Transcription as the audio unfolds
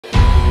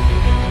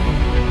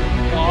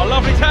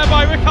lovely turn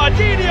by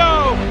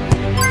Ricardinho!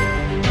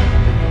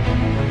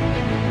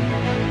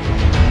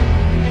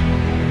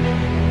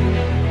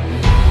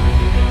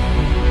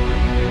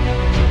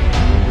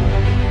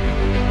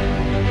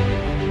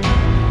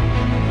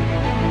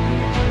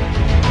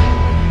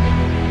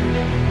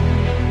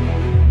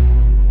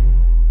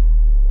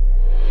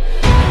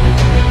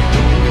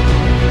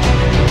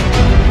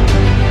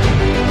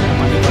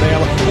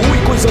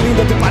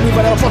 Linda, tem Kleminho,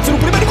 Varela, pode ser o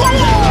primeiro gol!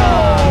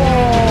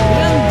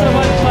 Grande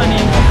trabalho de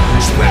Kleminho.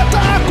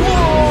 Espetáculo!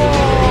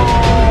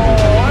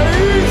 É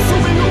isso,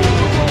 minuto!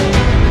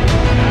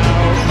 Now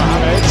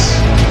Mohamed,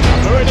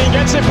 Mourinho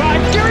gets it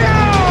back, Guerrero!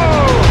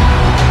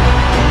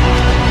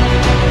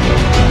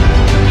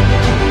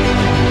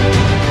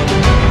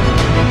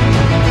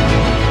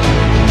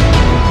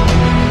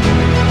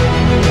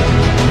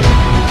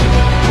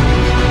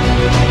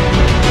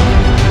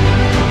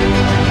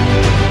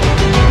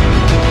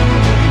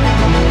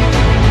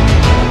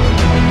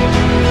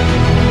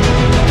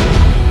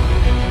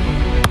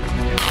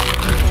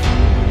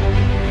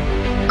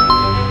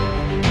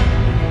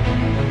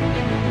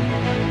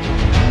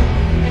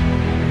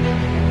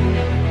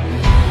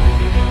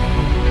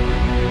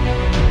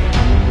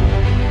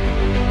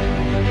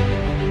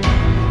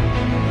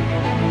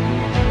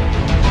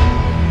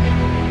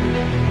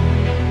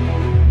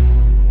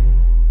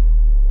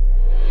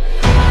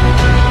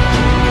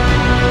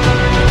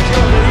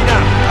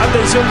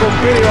 Atención con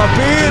Pérez, va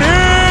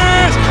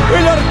Pérez,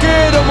 el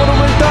arquero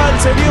monumental,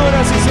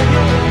 señoras y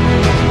señores.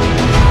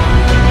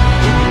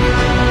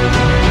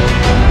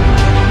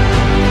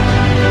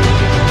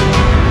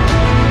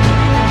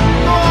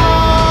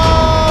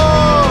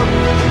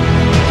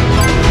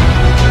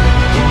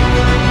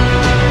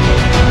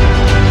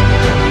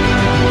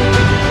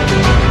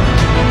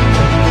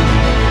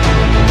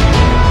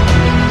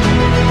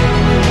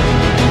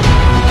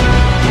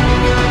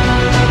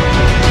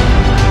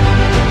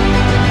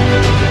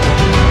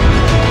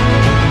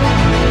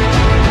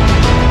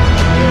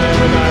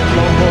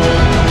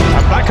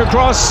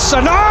 Across,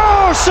 and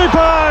oh,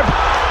 superb!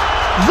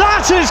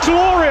 That is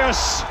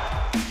glorious!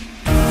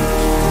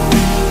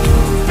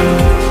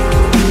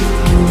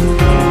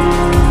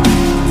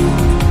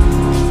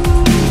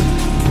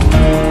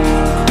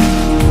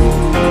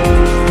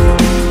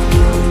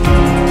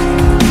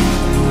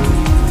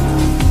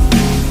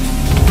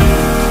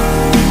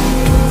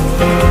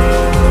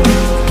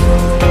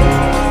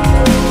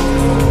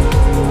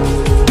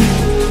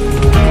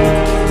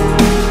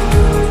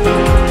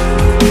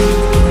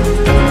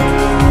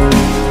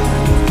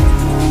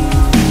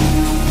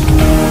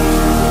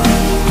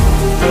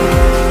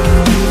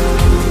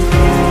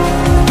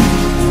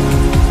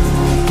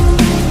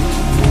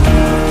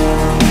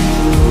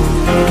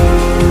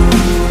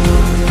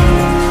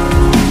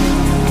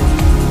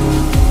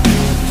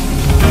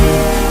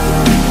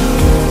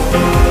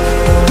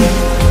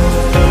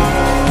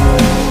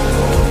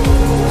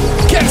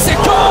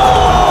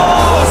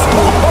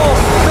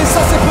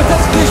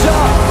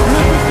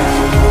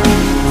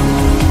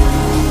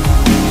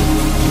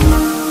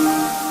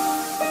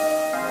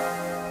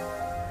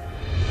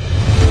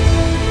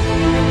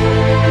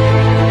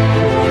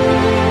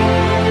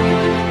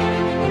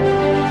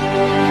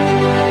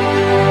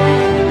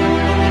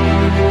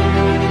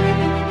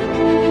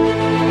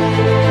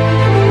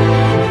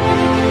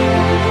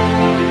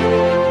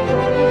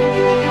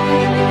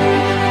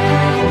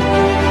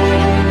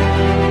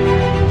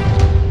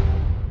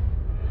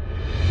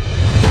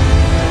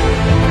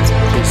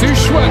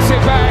 Works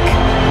it back,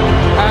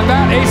 and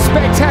that is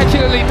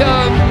spectacularly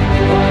done,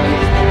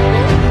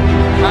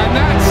 and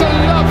that's a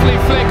lovely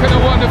flick and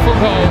a wonderful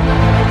goal.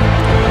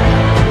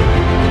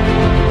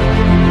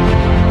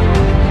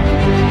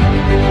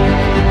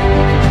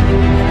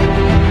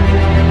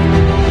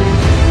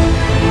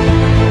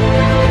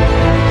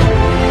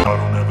 I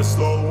don't ever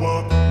slow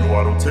up, no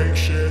I don't take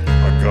shit.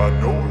 I got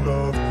no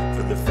love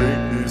for the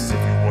fakeness.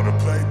 If you wanna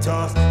play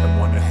tough and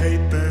wanna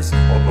hate this,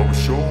 I'll always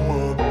show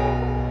up.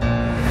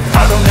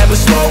 I don't ever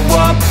slow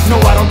up, no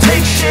I don't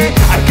take shit.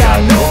 I got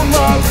no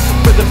love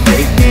for the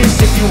fakeness.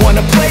 If you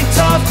wanna play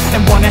tough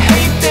and wanna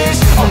hate this,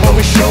 I'll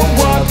always show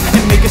up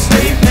and make a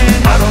statement.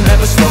 I don't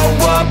ever slow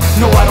up,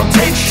 no I don't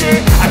take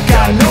shit. I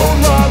got no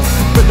love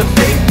for the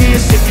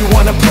fakeness. If you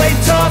wanna play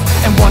tough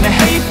and wanna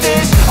hate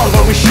this, I'll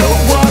always show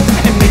up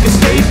and make a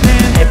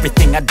statement.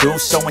 Everything I do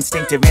so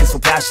instinctive and so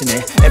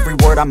passionate. Every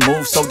word I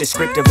move so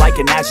descriptive like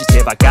an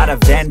adjective. I got a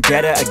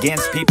vendetta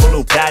against people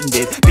who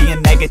patented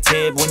being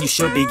negative when you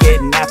should be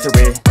getting after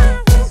it.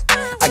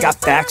 I got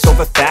facts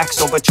over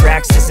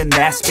tracks, this and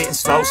that. Spitting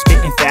slow,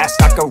 spitting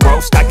fast. I could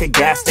roast, I could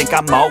gas. Think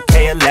I'm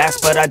okay at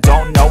last, but I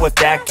don't know if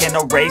that can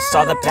erase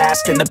all the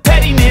past. And the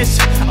pettiness,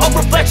 a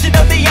reflection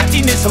of the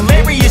emptiness.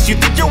 Hilarious, you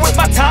think you're worth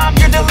my time,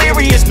 you're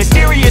delirious.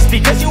 Mysterious,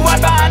 because you hide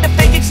behind a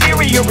fake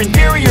exterior.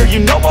 Inferior, you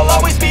know I'll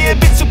always be a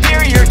bit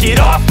superior. Get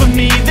off of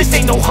me, this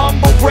ain't no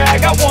humble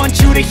brag. I want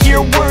you to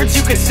hear words,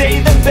 you can say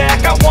them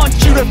back. I want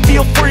you to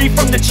feel free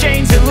from the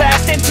chains at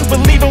last, and to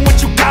believe in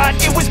what you got,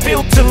 it was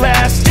built to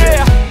last,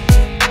 yeah.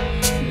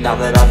 Now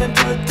that I've been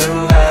put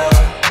through hell,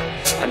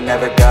 I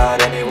never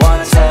got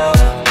anyone's help.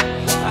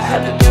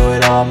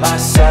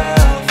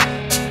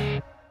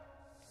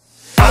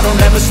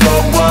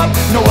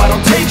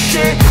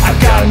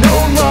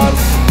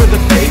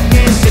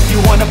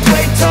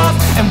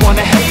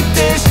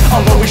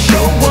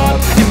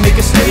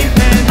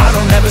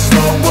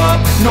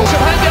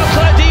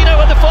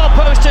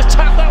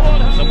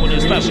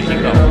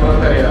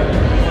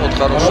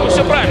 хорошего.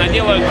 Все правильно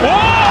делают.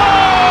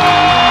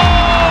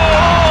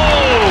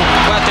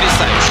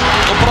 Потрясающе.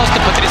 Ну просто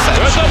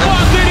потрясающе. Это